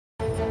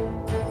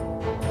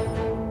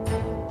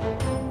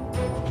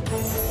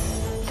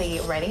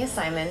writing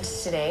assignment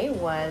today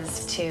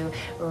was to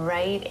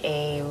write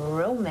a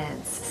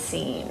romance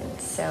scene.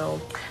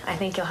 So I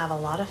think you'll have a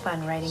lot of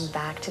fun writing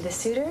back to the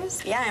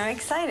suitors. Yeah, I'm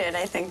excited.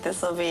 I think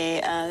this will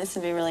be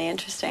really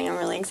interesting. I'm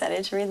really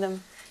excited to read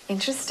them.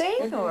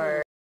 Interesting,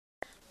 or?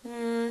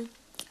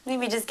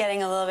 Maybe just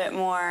getting a little bit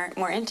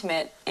more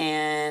intimate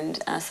and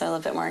so a little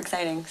bit more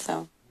exciting.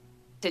 So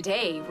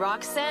today,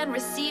 Roxanne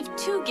received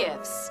 2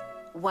 gifts,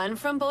 one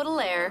from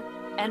Baudelaire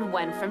and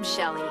one from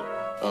Shelley.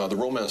 The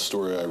romance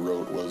story I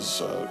wrote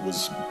was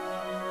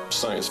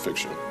science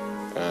fiction,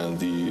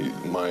 and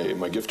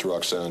my gift to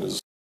Roxanne is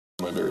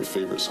my very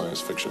favorite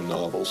science fiction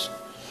novels.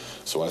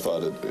 So I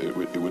thought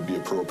it would be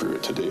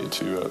appropriate today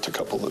to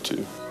couple the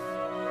two.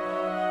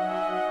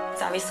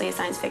 It's obviously a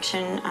science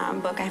fiction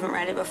book. I haven't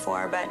read it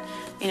before, but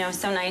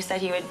so nice that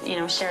he would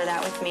share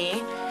that with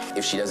me.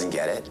 If she doesn't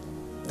get it,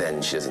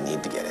 then she doesn't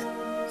need to get it,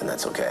 and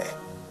that's okay.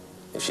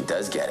 If she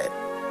does get it,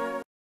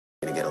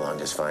 we're gonna get along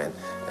just fine,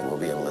 and we'll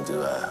be able to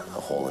do a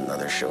whole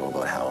another show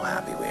about how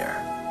happy we are.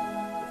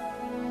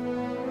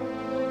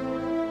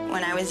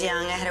 When I was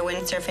young, I had a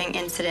windsurfing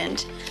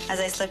incident. As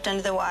I slipped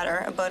under the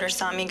water, a boater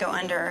saw me go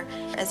under.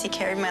 As he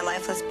carried my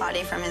lifeless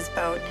body from his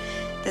boat,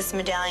 this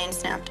medallion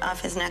snapped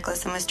off his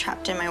necklace and was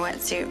trapped in my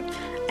wetsuit.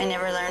 I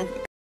never learned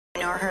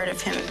nor heard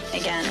of him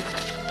again.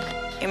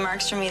 It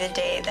marks for me the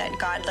day that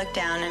God looked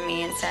down on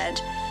me and said,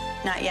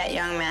 "Not yet,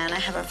 young man, I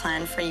have a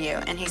plan for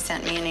you," and he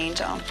sent me an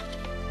angel.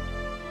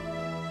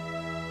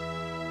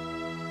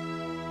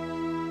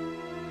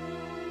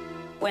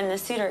 When the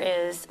suitor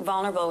is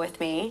vulnerable with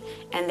me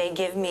and they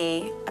give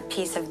me a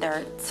piece of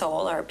their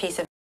soul or a piece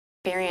of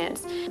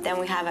experience, then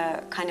we have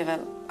a kind of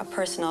a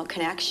personal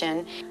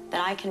connection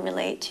that I can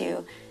relate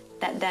to,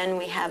 that then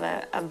we have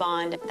a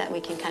bond that we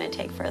can kind of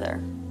take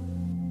further.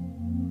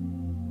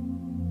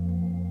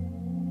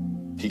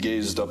 He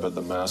gazed up at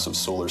the massive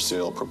solar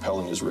sail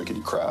propelling his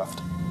rickety craft.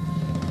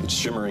 Its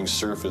shimmering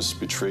surface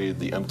betrayed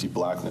the empty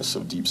blackness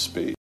of deep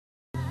space.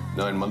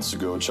 9 months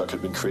ago, Chuck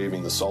had been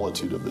craving the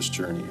solitude of this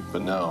journey,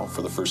 but now,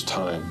 for the first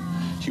time,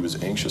 he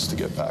was anxious to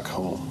get back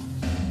home.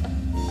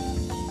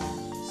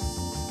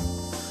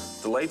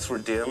 The lights were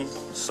dim,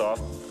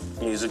 soft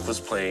music was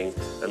playing,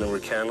 and there were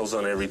candles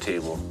on every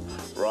table.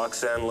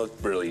 Roxanne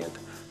looked brilliant.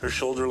 Her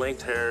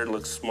shoulder-length hair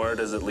looked smart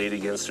as it laid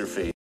against her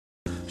face.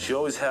 She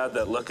always had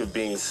that look of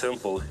being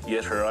simple,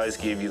 yet her eyes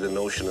gave you the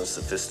notion of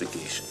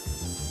sophistication.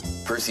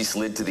 Percy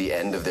slid to the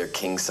end of their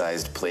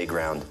king-sized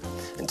playground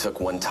and took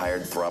one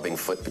tired, throbbing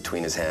foot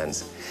between his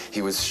hands.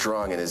 He was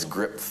strong, and his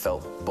grip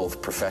felt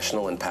both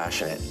professional and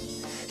passionate.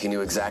 He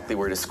knew exactly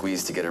where to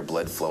squeeze to get her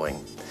blood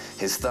flowing.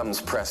 His thumbs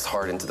pressed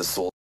hard into the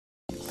sole,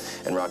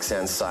 and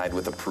Roxanne sighed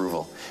with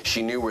approval.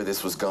 She knew where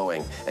this was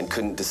going and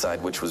couldn't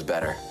decide which was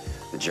better,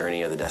 the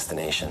journey or the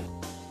destination.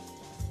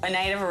 A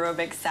night of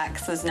aerobic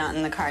sex was not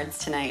in the cards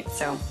tonight,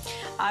 so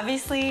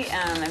obviously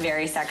I'm a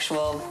very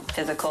sexual,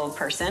 physical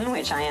person,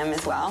 which I am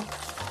as well.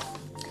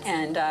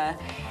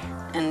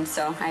 And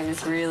so I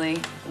was really,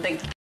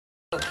 like,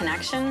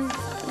 connection,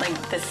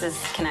 like, this is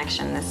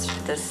connection.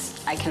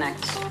 This I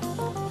connect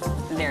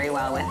very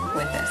well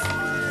with this.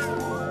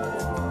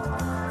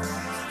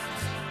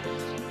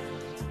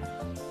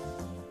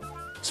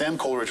 Sam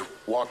Coleridge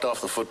walked off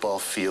the football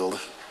field,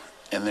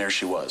 and there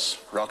she was.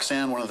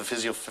 Roxanne, one of the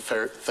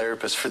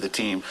physiotherapists for the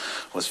team,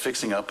 was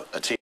fixing up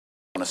a table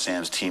for one of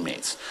Sam's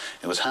teammates.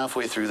 It was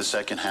halfway through the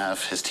second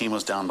half. His team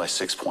was down by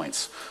 6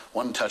 points.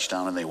 1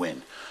 touchdown and they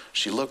win.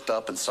 She looked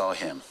up and saw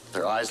him.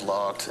 Their eyes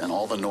locked, and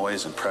all the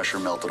noise and pressure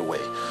melted away.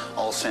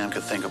 All Sam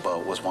could think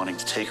about was wanting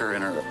to take her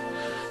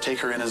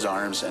in his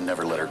arms and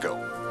never let her go.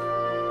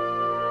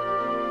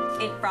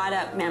 It brought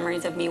up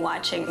memories of me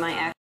watching my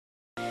ex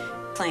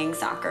playing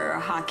soccer or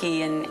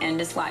hockey and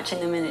just watching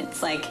them, and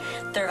it's like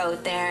they're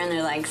out there and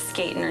they're like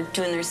skating or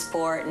doing their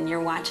sport, and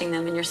you're watching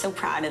them and you're so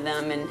proud of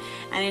them, and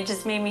it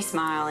just made me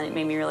smile, and it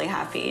made me really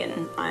happy,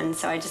 and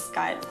so it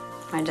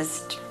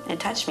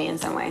touched me in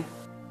some way.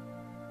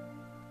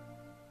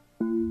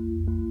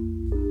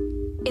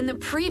 In the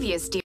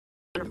previous deal,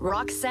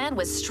 Roxanne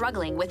was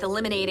struggling with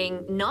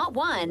eliminating not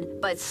 1,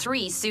 but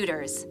 3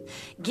 suitors.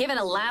 Given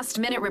a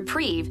last-minute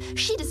reprieve,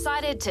 she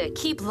decided to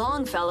keep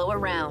Longfellow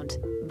around.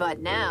 But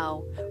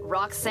now,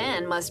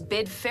 Roxanne must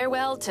bid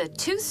farewell to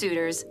 2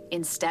 suitors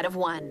instead of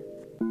 1.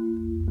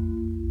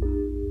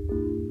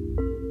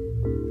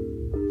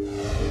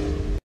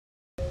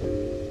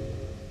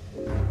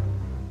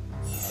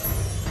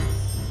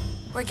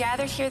 We're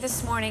gathered here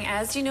this morning,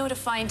 as you know, to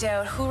find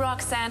out who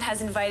Roxanne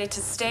has invited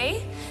to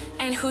stay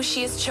and who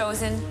she has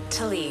chosen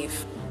to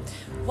leave.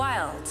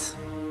 Wild.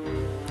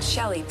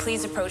 Shelley,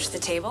 please approach the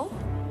table.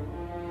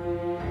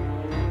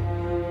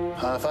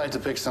 If I had to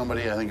pick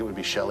somebody, I think it would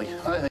be Shelley.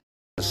 I think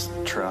he's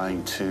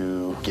trying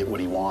to get what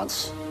he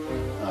wants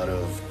out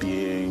of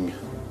being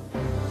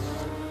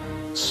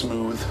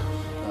smooth,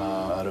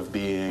 out of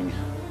being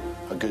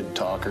a good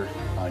talker.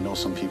 I know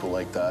some people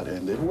like that,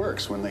 and it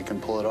works when they can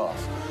pull it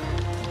off.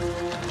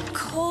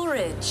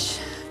 Coleridge.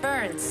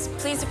 Burns,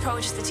 please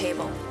approach the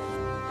table.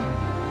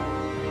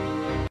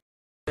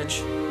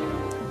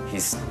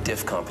 He's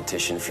stiff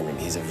competition for me.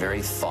 He's a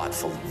very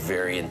thoughtful,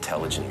 very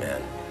intelligent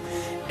man.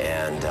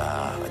 And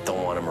I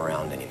don't want him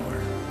around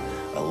anymore.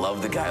 I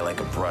love the guy like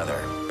a brother,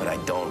 but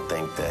I don't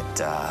think that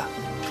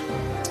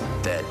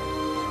that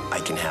I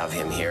can have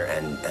him here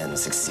and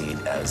succeed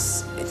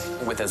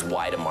with as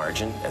wide a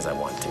margin as I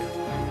want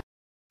to.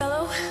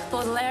 Fellow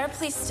Baudelaire,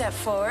 please step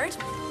forward.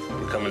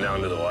 We're coming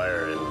down to the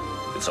wire, and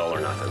it's all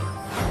or nothing.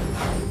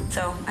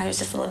 So I was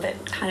just a little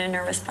bit kind of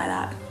nervous by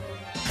that.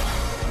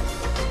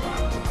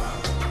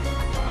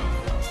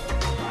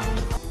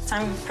 So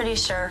I'm pretty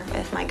sure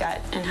with my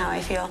gut and how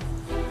I feel.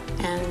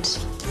 And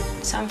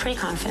so I'm pretty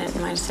confident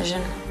in my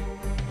decision.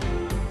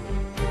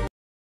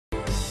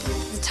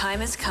 The time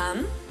has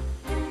come.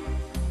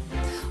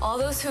 All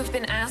those who have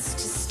been asked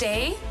to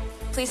stay,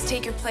 please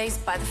take your place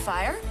by the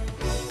fire.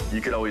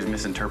 You could always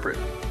misinterpret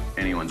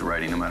anyone's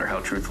writing, no matter how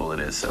truthful it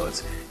is. So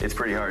it's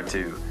pretty hard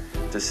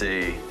to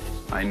say,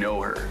 I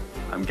know her,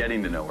 I'm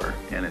getting to know her,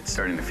 and it's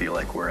starting to feel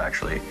like we're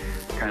actually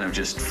kind of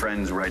just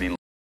friends writing,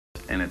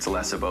 and it's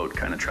less about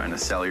kind of trying to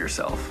sell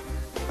yourself.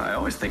 I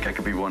always think I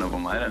could be one of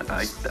them.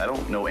 I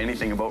don't know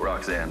anything about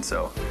Roxanne,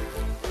 so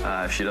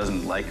if she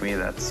doesn't like me,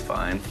 that's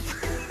fine.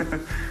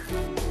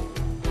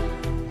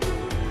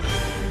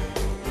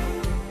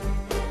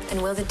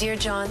 And will the dear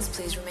Johns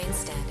please remain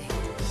standing?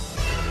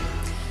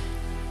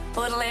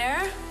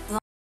 Baudelaire,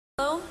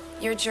 Longfellow,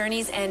 your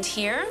journeys end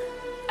here.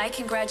 I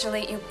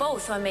congratulate you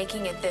both on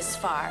making it this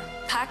far.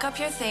 Pack up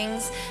your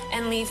things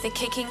and leave the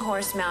Kicking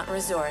Horse Mountain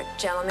Resort.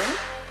 Gentlemen,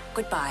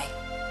 goodbye.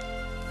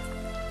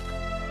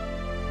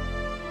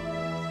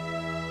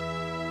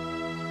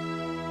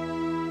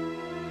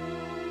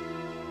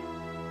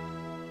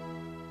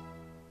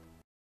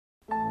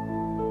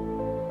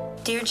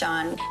 Dear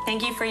John,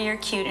 thank you for your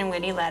cute and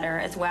witty letter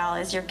as well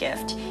as your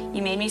gift.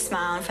 You made me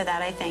smile, and for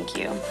that I thank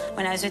you.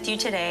 When I was with you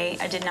today,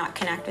 I did not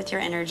connect with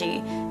your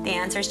energy. The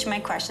answers to my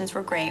questions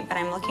were great, but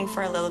I'm looking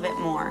for a little bit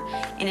more.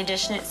 In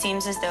addition, it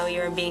seems as though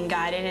you are being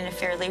guided in a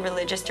fairly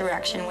religious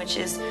direction, which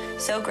is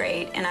so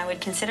great, and I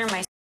would consider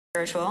myself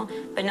spiritual,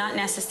 but not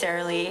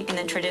necessarily in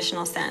the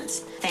traditional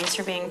sense. Thanks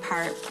for being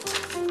part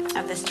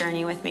of this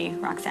journey with me,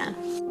 Roxanne.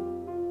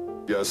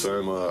 Yes,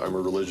 I'm a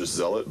religious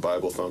zealot,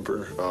 Bible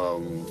thumper.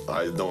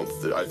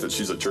 I think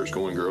she's a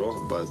church-going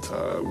girl,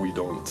 but we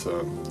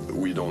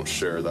don't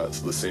share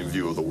the same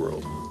view of the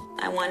world.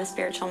 I want a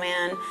spiritual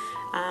man,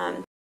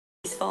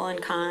 peaceful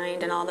and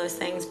kind and all those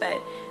things,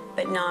 but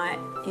not,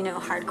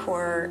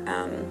 hardcore,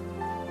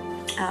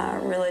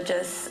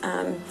 religious,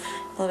 a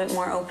little bit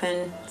more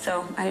open.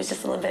 So I was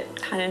just a little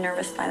bit kind of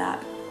nervous by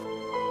that.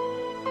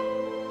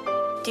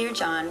 Dear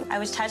John, I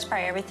was touched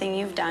by everything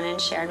you've done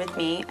and shared with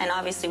me, and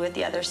obviously with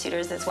the other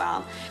suitors as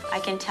well. I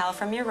can tell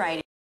from your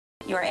writing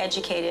you are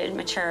educated,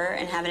 mature,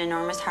 and have an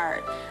enormous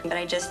heart, but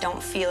I just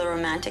don't feel a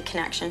romantic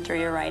connection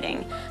through your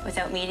writing.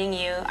 Without meeting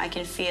you, I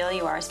can feel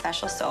you are a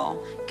special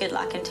soul. Good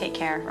luck and take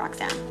care,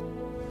 Roxanne.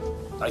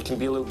 I can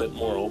be a little bit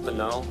more open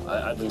now.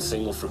 I've been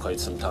single for quite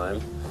some time,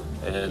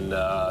 and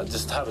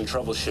just having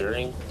trouble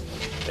sharing.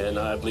 And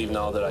I believe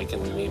now that I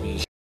can maybe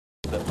share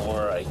a bit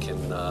more, I can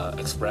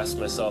express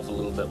myself a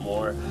little bit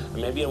more, and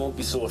maybe I won't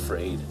be so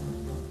afraid.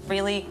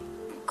 Really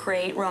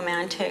great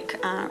romantic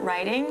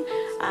writing.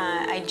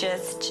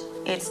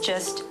 It's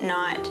just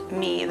not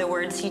me. The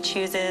words he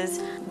chooses,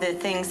 the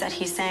things that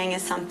he's saying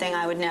is something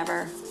I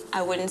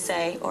wouldn't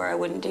say or I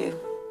wouldn't do.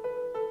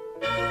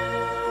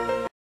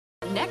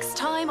 Next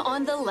time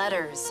on The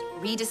Letters,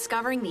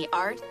 rediscovering the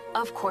art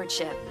of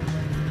courtship.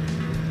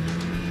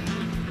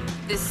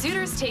 The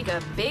suitors take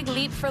a big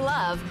leap for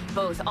love,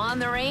 both on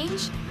the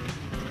range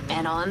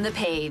and on the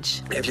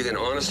page. If you can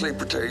honestly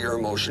portray your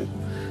emotion,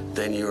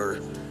 then you're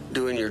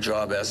doing your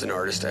job as an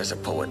artist, as a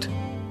poet.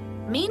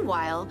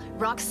 Meanwhile,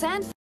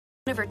 Roxanne faces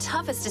one of her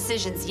toughest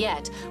decisions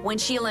yet when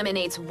she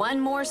eliminates one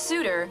more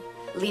suitor,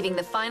 leaving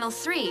the final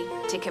three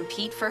to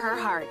compete for her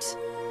heart.